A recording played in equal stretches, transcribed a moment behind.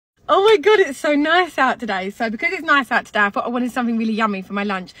Oh my god, it's so nice out today. So because it's nice out today, I thought I wanted something really yummy for my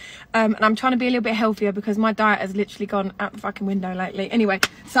lunch. And I'm trying to be a little bit healthier because my diet has literally gone out the fucking window lately. Anyway,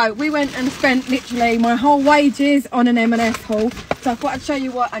 so we went and spent literally my whole wages on an M&S haul. So I thought I'd show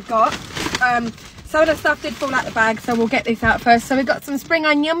you what I got. Some of the stuff did fall out the bag, so we'll get this out first. So we've got some spring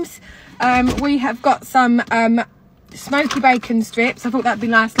onions. We have got some smoky bacon strips. I thought that'd be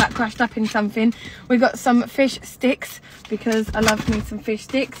nice, like crushed up in something. We've got some fish sticks because I love me some fish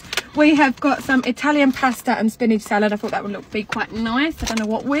sticks. We have got some Italian pasta and spinach salad. I thought that would be quite nice. I don't know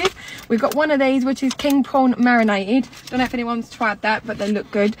what with. We've got one of these, which is king prawn marinated. Don't know if anyone's tried that, but they look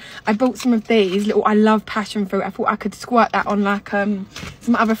good. I bought some of these little, I love passion fruit. I thought I could squirt that on like some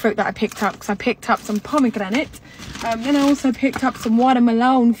other fruit that I picked up, because I picked up some pomegranate. Then I also picked up some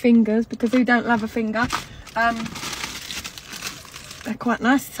watermelon fingers, because who don't love a finger? They're quite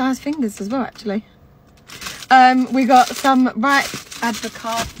nice sized fingers as well, actually. We got some ripe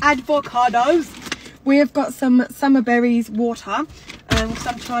avocados. We have got some summer berries water. Because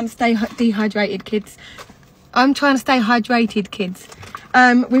I'm trying to stay dehydrated, kids. I'm trying to stay hydrated, kids.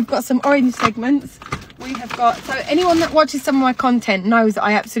 We've got some orange segments. We have got, so anyone that watches some of my content knows that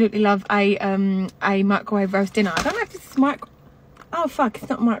I absolutely love a microwave roast dinner. I don't know if this is oh fuck, it's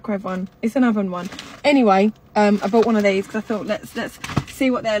not a microwave one, it's an oven one. Anyway, I bought one of these because I thought let's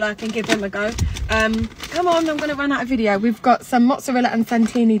see what they're like and give them a go. Come on, I'm going to run out of video. We've got some mozzarella and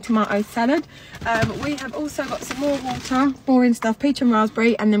santini tomato salad. We have also got some more water, boring stuff, peach and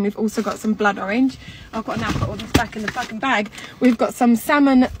raspberry, and then we've also got some blood orange. I've got to now put all this back in the fucking bag. We've got some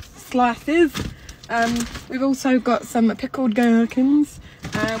salmon slices. We've also got some pickled gherkins.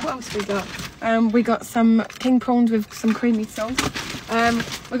 What else have we got? We got some king prawns with some creamy sauce.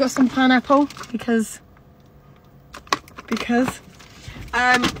 We got some pineapple because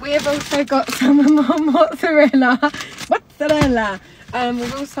we have also got some more mozzarella.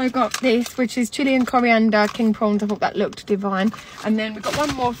 We've also got this, which is chili and coriander king prawns. I thought that looked divine. And then we've got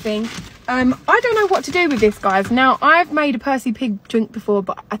one more thing. I don't know what to do with this, guys. Now, I've made a Percy Pig drink before,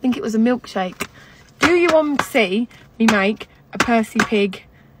 but I think it was a milkshake. Do you want to see me make a Percy Pig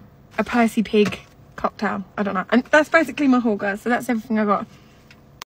cocktail? I don't know. And that's basically my haul, guys. So that's everything I got.